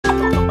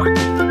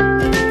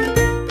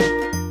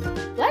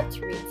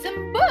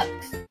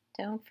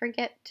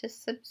forget to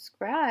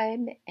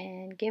subscribe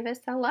and give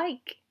us a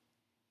like.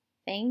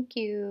 Thank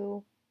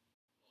you.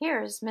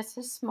 Here's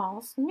Mrs.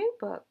 Small's new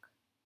book.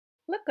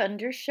 Look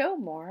under Show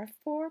More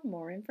for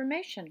more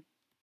information.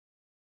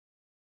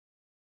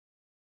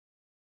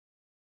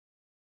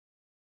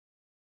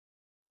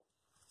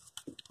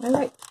 All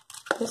right,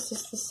 this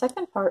is the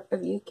second part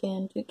of You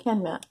Can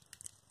Toucan Math.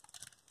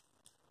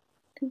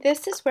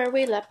 This is where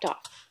we left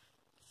off.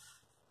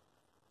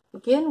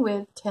 Begin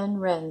with 10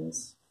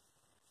 wrens.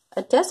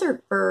 A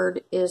desert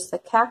bird is the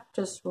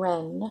cactus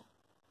wren.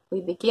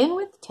 We begin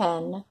with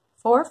 10,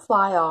 4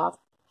 fly off.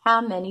 How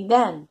many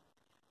then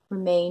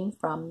remain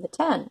from the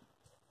 10?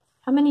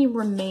 How many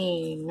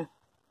remain?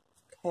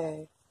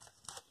 Okay.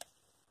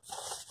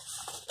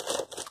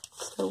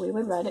 So we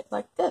would write it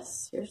like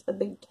this. Here's the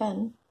big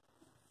 10.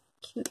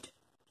 Cute.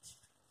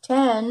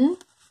 10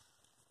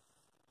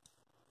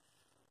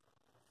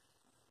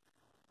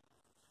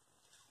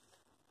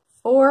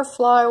 4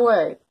 fly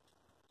away.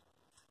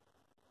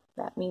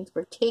 That means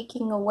we're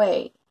taking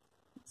away.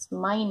 It's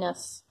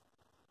minus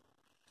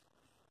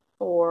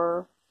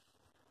 4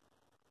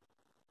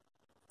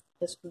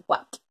 is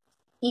what?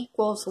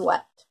 Equals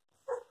what?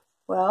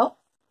 Well,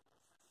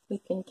 we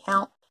can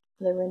count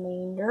the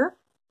remainder.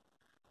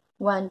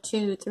 1,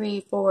 2,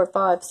 3, 4,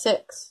 5,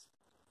 6.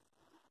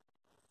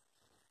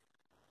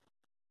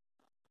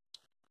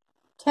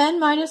 10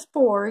 minus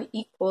 4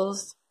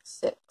 equals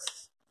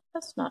 6.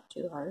 That's not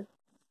too hard.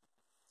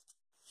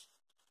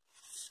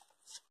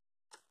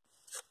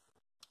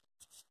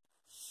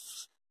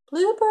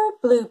 Bluebird,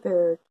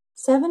 bluebird,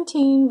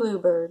 17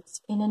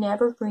 bluebirds in an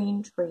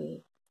evergreen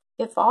tree.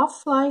 If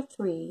off fly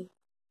 3,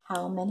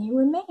 how many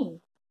remain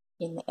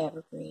in the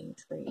evergreen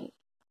tree?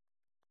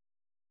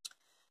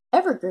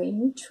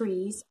 Evergreen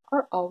trees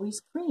are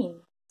always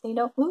green. They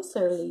don't lose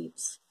their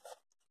leaves.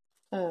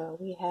 So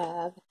we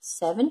have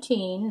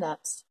 17,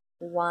 that's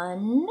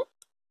 1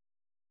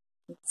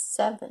 and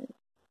 7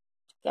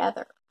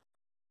 together.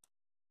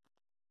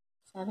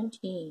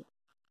 17.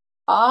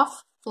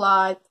 Off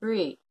fly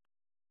 3.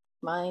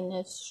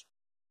 Minus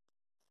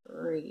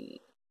 3.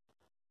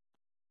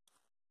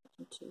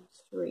 1, 2,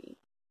 3.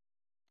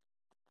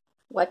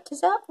 What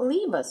does that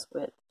leave us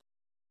with?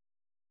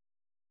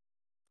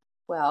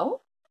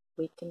 Well,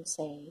 we can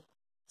say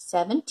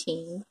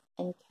 17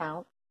 and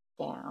count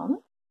down.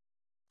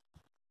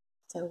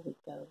 So we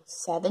go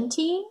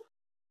 17,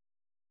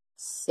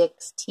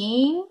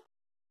 16,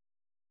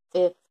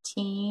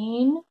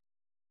 15,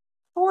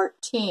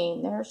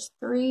 14. There's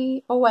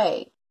 3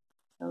 away.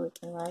 So we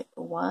can write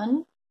the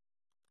 1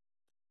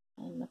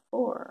 and the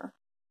 4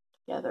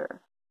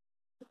 together,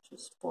 which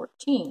is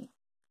 14.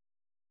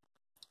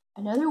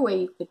 Another way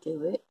you could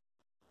do it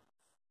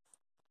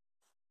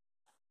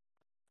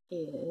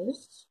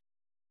is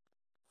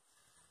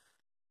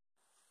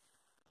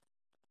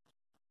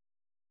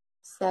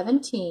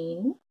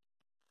 17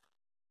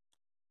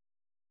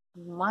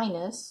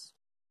 minus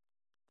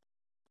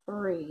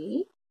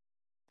 3.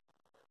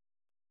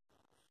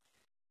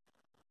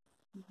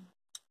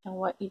 And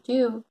what you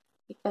do,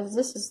 because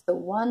this is the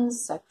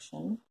ones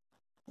section,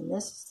 and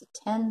this is the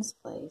tens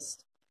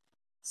placed,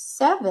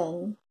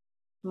 7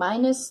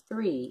 minus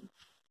 3.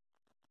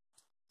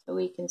 So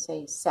we can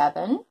say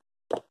 7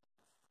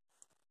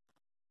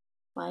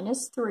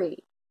 minus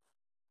 3.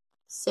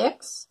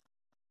 6,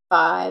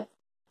 5,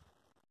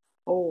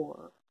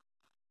 4.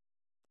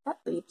 That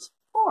leaves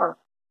 4.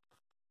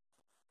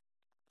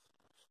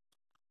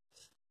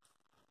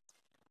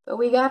 But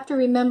we have to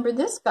remember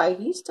this guy,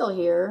 he's still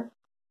here.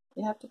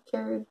 You have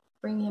to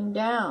bring him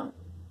down.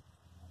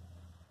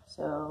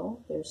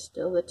 So there's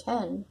still the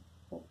 10.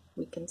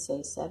 We can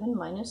say 7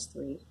 minus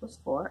 3 equals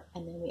 4,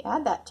 and then we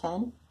add that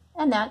 10,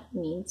 and that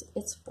means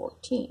it's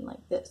 14,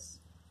 like this.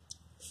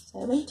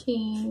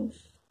 17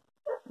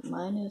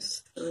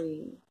 minus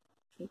 3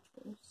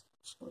 equals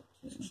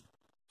 14.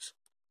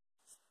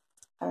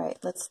 All right,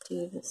 let's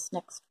do this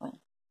next one.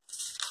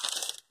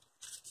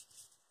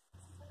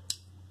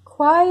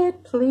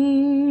 Quiet,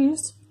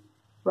 please.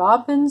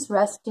 Robin's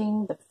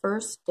resting the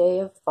first day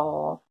of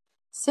fall.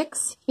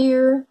 6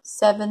 here,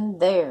 7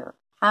 there.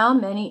 How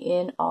many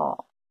in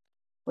all?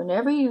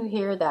 Whenever you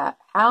hear that,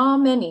 how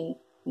many,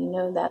 you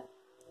know that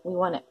we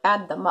want to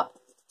add them up.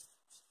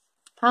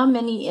 How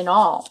many in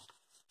all?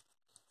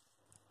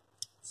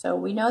 So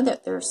we know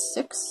that there's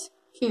 6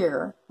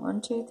 here.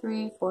 1, 2,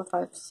 3, 4,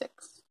 5,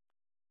 6.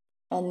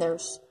 And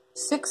there's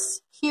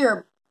 6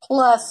 here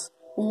plus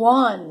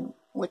 1,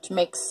 which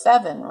makes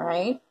 7,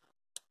 right?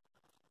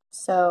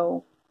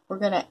 So we're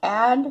going to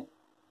add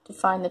to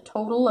find the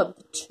total of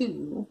the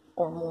 2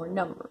 or more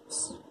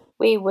numbers.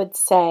 We would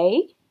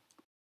say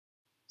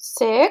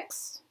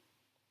 6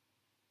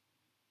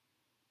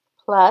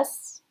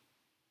 plus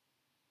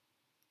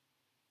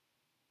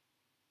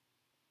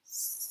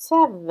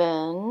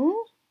 7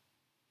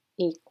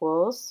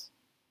 equals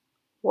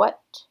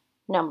what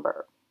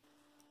number?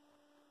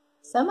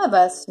 Some of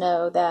us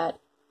know that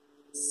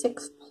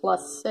 6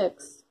 plus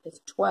 6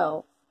 is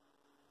 12.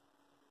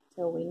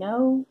 So we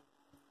know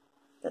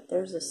that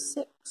there's a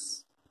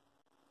 6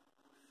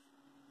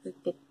 We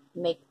could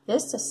make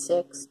this a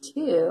 6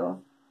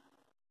 too,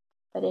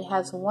 but it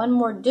has one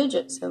more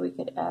digit, so we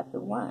could add the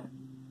 1.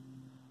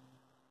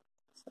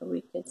 So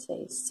we could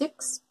say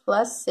 6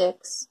 plus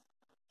 6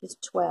 is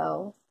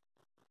 12.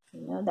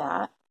 You know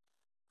that.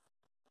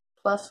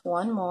 Plus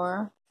 1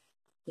 more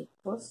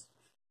equals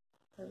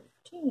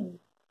 13.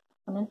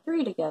 1 and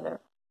 3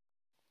 together.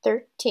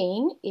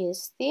 13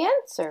 is the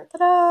answer.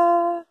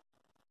 Ta-da!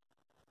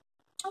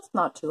 That's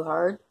not too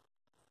hard.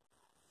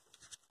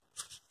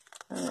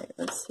 All right,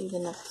 let's see the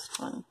next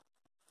one.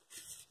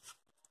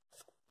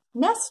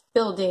 Nest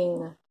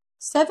building.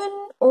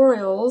 7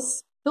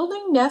 orioles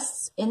building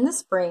nests in the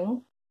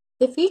spring.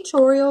 If each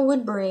oriole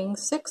would bring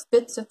 6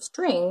 bits of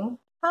string,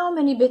 how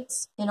many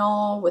bits in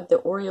all would the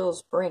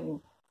orioles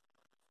bring?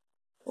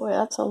 Boy,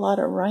 that's a lot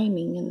of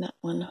rhyming in that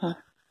one, huh?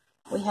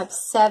 We have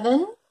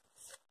 7. It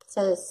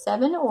says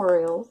 7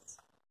 orioles.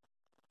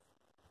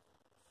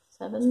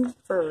 7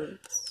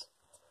 birds.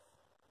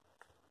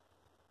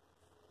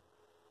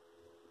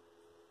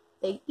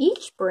 They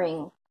each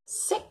bring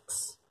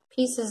 6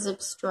 pieces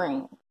of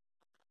string.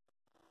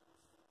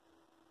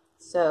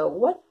 So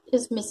what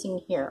is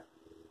missing here?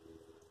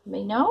 You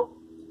may know?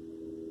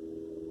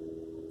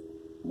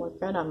 We're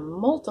going to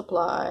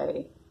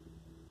multiply.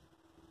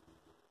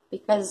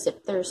 Because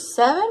if there's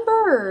 7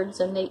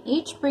 birds and they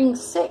each bring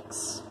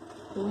 6,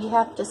 we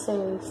have to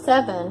say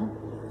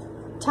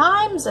 7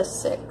 times a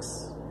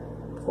 6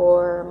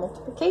 for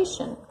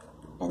multiplication.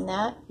 And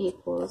that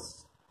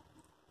equals,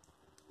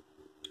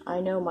 I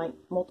know my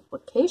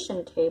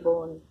multiplication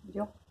table, and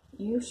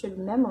you should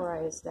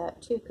memorize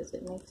that too, because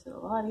it makes it a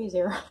lot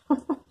easier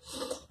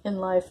in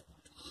life.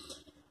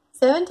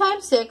 7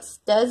 times 6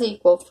 does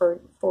equal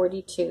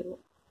 42.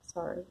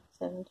 Sorry,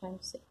 7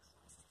 times 6.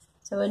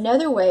 So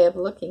another way of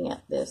looking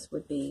at this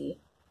would be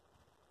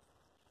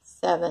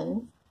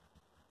 7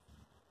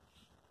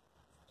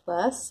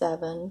 plus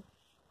 7.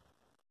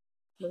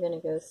 We're going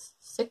to go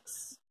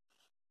 6,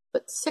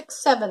 put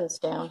 6 sevens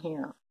down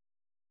here,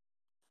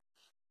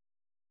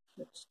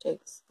 which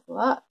takes a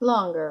lot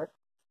longer.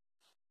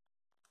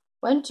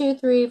 1, 2,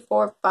 3,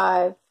 4,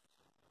 5,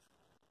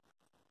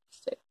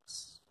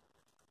 6.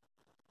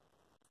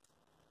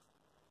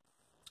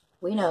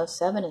 We know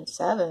 7 and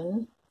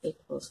 7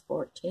 equals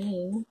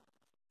 14.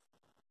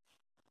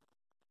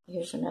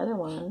 Here's another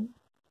one.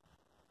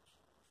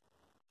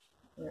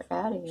 We're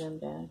adding them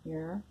down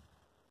here.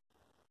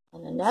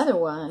 And another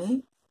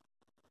one.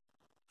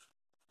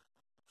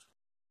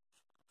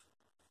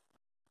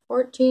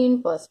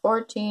 14 plus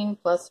 14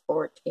 plus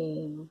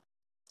 14.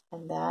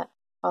 And that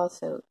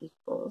also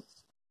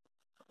equals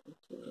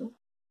 42.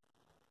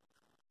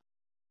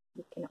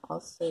 We can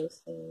also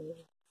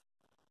say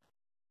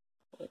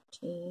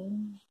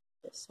 14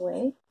 this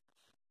way.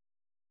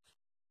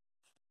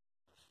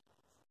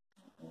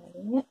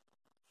 Adding it.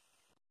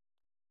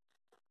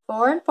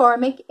 4 and 4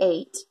 make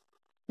 8.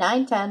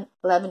 9, 10,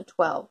 11,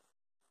 12.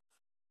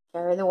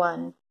 Carry the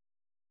 1.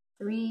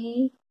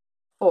 3,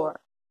 4.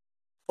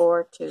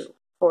 4, 2.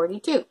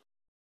 42.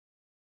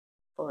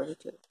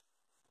 42.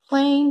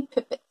 Plain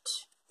pipit.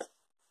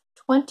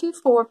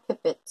 24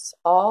 pipits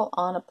all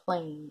on a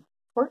plane.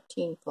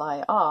 14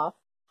 fly off.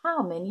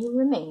 How many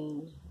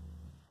remain?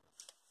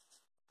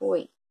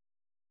 Boy,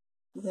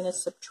 you're going to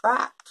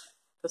subtract,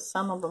 because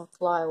some of them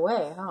fly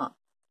away, huh?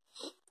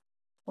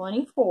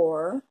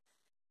 24.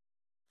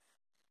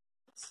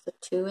 It's the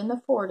 2 and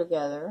the 4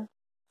 together.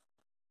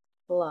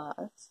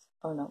 Plus,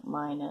 oh no,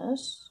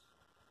 minus.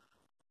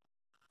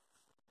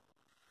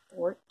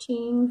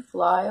 14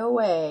 fly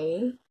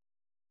away.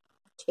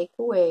 Take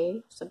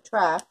away,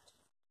 subtract.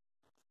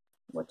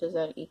 What does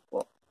that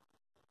equal?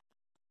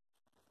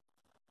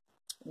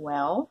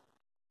 Well,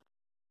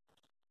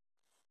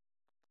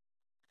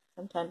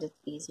 sometimes it's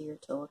easier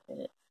to look at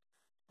it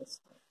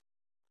this way.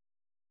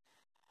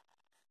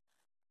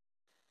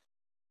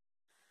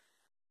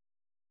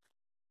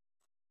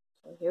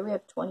 So here we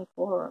have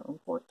 24 and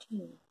 14.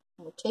 And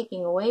we're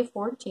taking away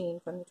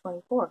 14 from the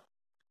 24.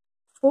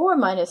 4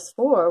 minus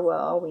 4,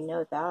 well, we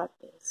know that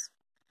is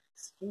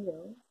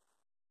 0.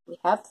 We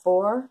have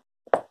 4,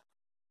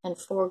 and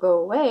 4 go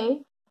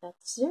away,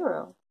 that's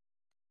 0.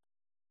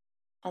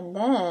 And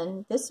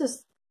then this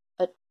is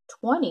a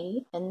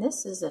 20, and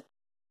this is a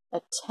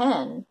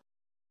 10.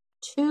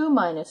 2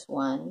 minus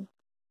 1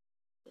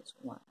 is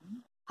 1.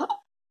 Oh,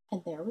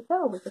 and there we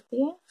go, we get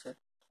the answer,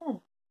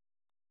 10.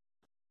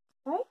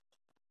 Right?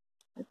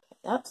 Okay,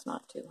 that's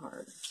not too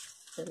hard.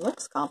 It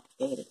looks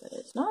complicated, but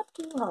it's not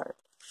too hard.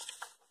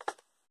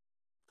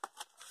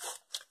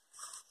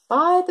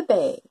 By the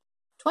bay.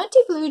 20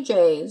 blue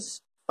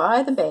jays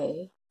by the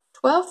bay.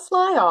 12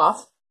 fly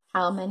off.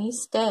 How many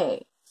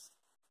stay?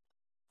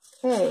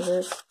 Okay,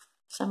 here's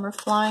some are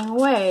flying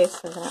away,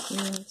 so that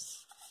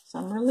means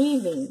some are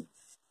leaving.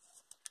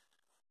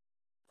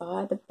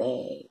 By the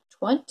bay.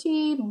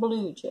 20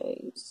 blue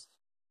jays.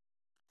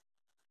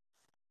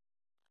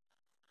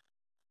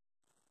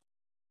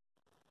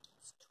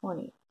 It's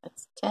 20.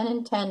 That's 10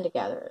 and 10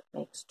 together. It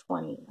makes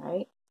 20,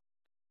 right?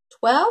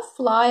 12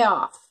 fly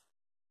off.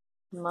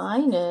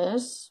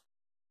 Minus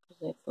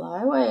they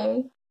fly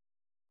away.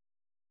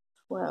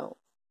 12.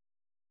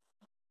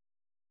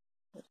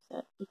 What's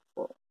that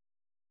equal?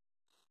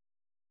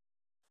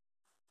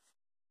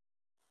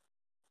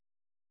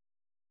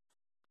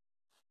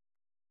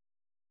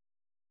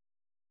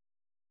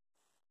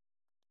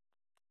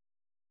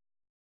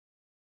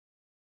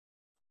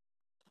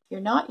 If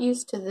you're not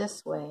used to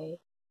this way,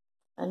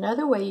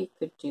 another way you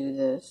could do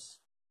this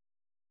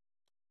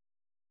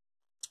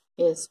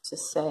is to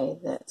say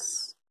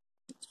this.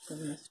 Let's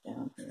bring this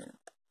down here.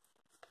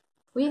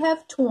 We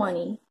have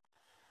 20.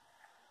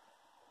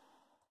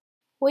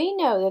 We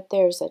know that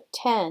there's a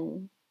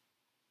 10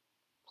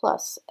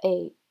 plus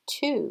a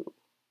 2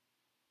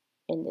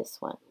 in this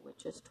one,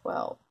 which is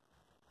 12.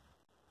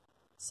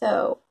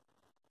 So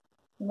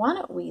why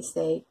don't we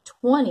say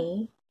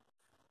 20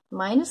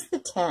 minus the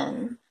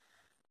 10,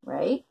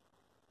 right?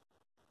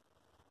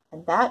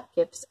 And that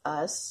gives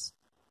us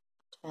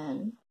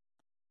 10.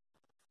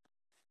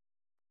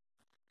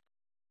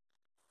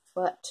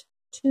 But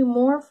 2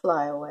 more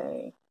fly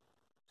away.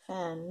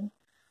 10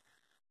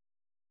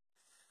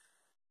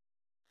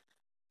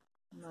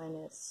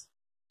 minus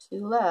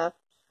 2 left.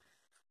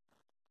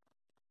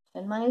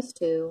 10 minus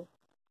 2,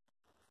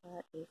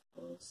 that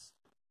equals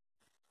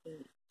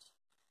 8.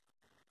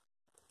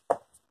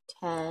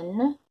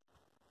 10,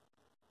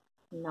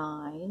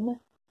 9,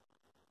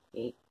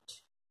 8.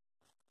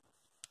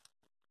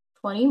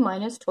 20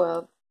 minus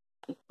 12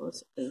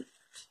 equals 8.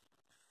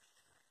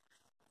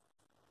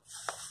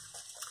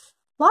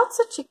 Lots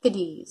of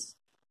chickadees.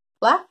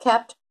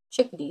 Black-capped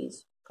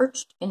chickadees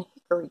perched in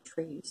hickory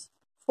trees.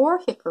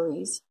 4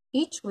 hickories,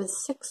 each with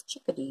 6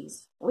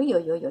 chickadees.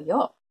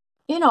 Yo-yo-yo-yo.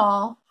 In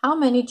all, how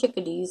many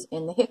chickadees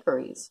in the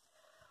hickories?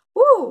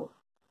 Woo!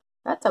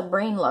 That's a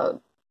brain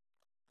load.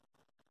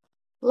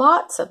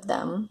 Lots of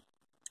them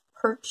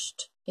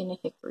perched in a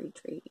hickory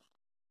tree.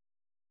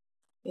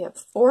 We have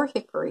 4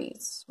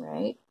 hickories,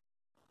 right?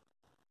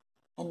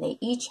 And they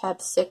each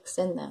have 6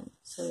 in them.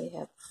 So we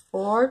have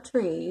 4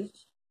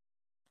 trees.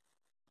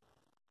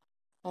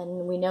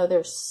 And we know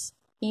there's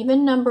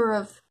even number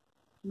of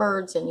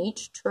birds in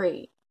each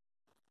tree.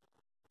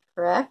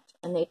 Correct?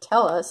 And they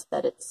tell us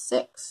that it's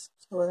 6.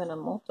 So we're going to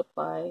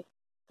multiply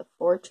the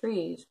 4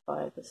 trees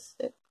by the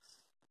 6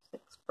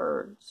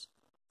 birds.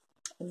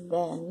 And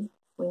then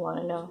we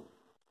want to know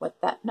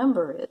what that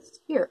number is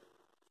here.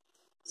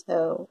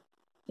 So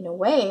in a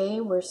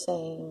way, we're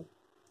saying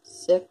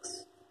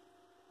 6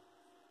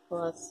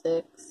 plus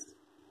 6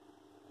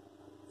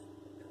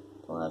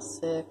 plus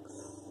 6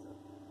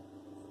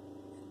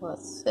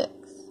 plus 6.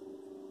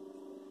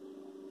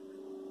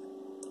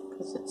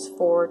 Because it's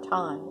 4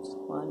 times.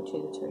 1,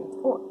 2, 3,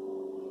 4.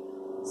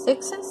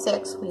 6 and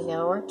 6 we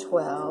know are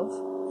 12.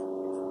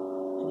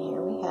 And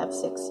here we have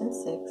 6 and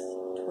 6,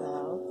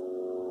 12.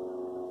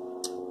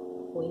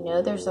 We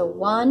know there's a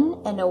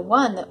 1 and a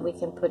 1 that we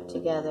can put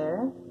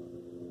together,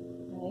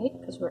 right?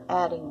 Because we're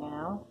adding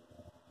now.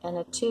 And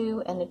a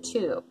 2 and a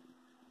 2.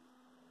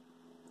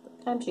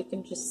 Sometimes you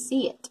can just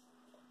see it,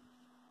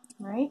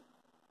 right?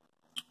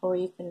 Or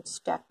you can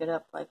stack it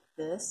up like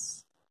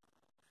this.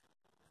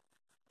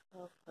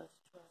 12 plus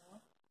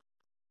 12.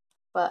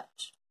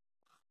 But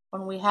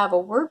when we have a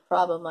word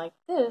problem like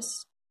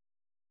this,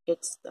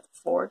 it's the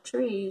 4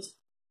 trees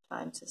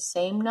times the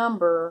same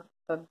number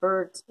of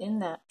birds in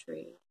that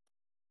tree.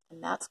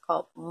 And that's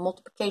called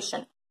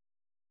multiplication.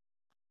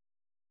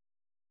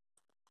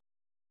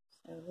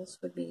 So this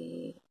would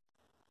be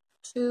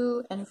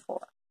 2 and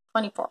 4.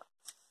 24.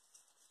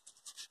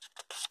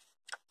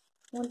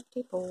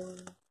 24.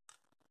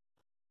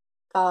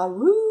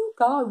 Garoo,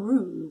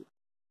 garoo.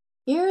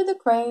 Hear the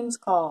cranes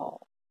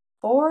call.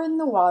 4 in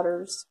the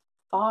waters,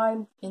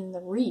 5 in the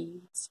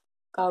reeds.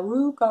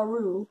 Garoo,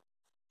 garoo.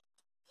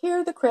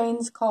 Hear the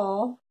cranes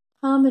call.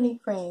 How many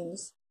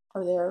cranes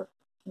are there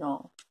in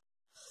all?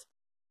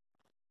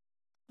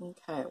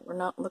 Okay, we're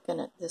not looking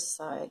at this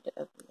side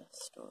of the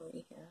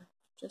story here.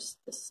 Just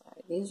this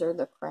side. These are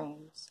the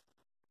cranes.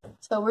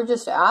 So we're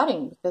just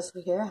adding because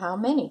we hear how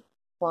many?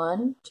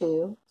 1,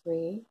 2,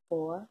 3,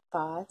 4,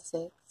 5,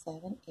 6,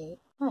 7, 8,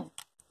 9.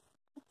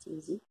 That's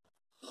easy.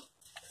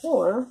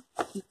 Or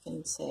you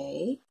can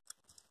say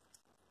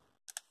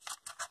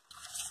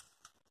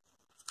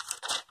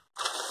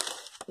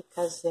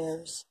because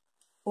there's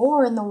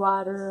 4 in the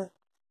water,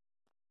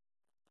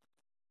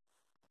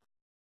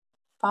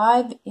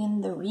 5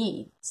 in the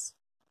reeds.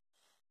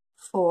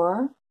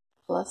 4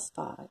 plus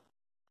 5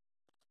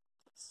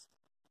 is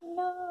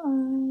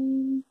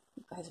 9.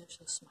 You guys are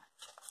so smart.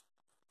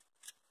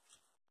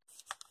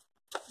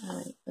 All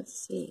right, let's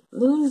see.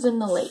 Loons in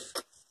the lake.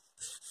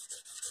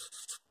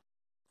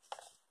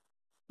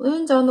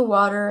 Loons on the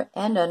water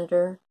and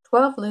under.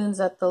 12 loons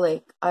at the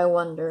lake, I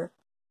wonder.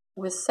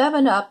 With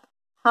 7 up,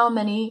 how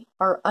many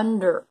are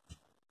under?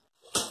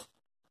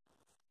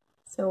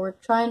 So we're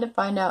trying to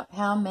find out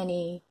how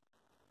many.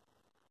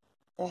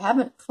 They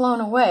haven't flown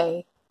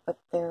away, but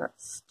they're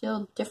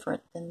still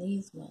different than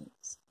these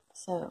ones.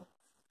 So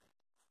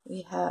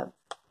we have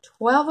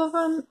 12 of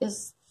them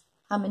is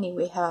how many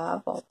we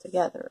have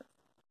altogether,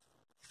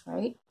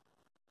 right?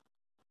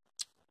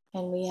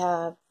 And we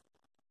have,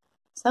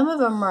 some of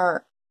them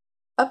are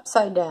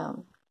upside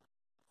down.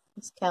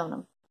 Let's count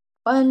them.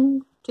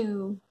 1,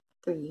 2,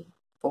 3,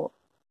 4,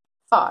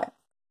 5.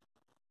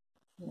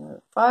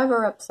 5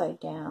 are upside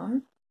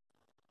down.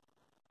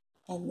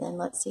 And then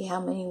let's see how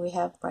many we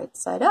have right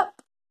side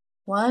up.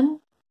 1,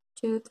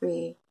 2,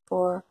 3,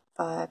 4,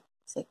 5,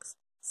 6,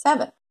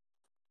 7.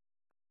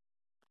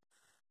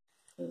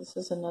 So this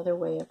is another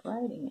way of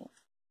writing it.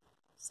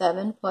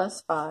 7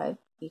 plus 5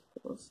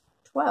 equals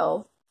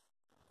 12.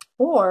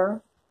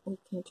 Or we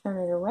can turn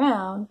it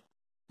around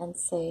and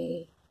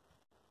say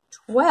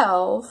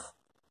 12.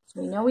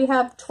 So we know we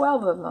have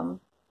 12 of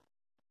them,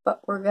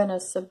 but we're going to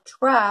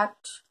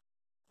subtract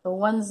the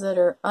ones that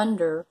are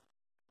under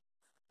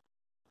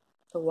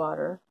the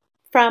water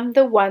from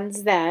the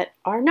ones that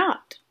are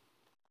not.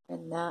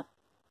 And that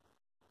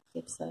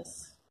gives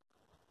us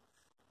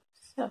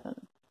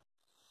 7.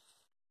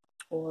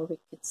 Or we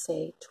could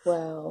say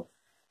 12.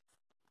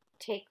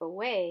 Take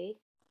away.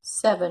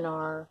 7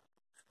 are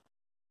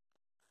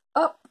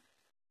up.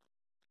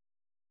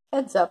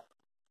 Heads up.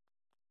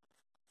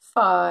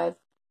 5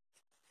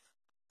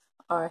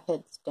 are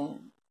heads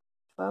down.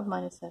 12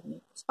 minus 7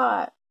 equals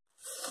 5.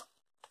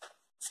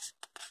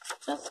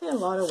 Just see a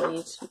lot of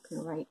ways you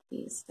can write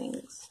these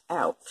things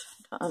out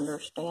to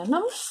understand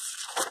them.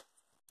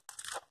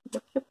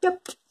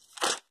 Yep.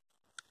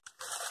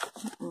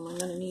 I'm going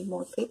to need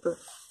more paper.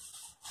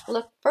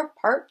 Look for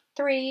part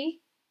 3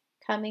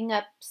 coming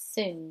up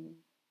soon.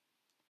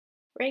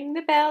 Ring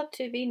the bell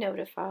to be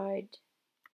notified.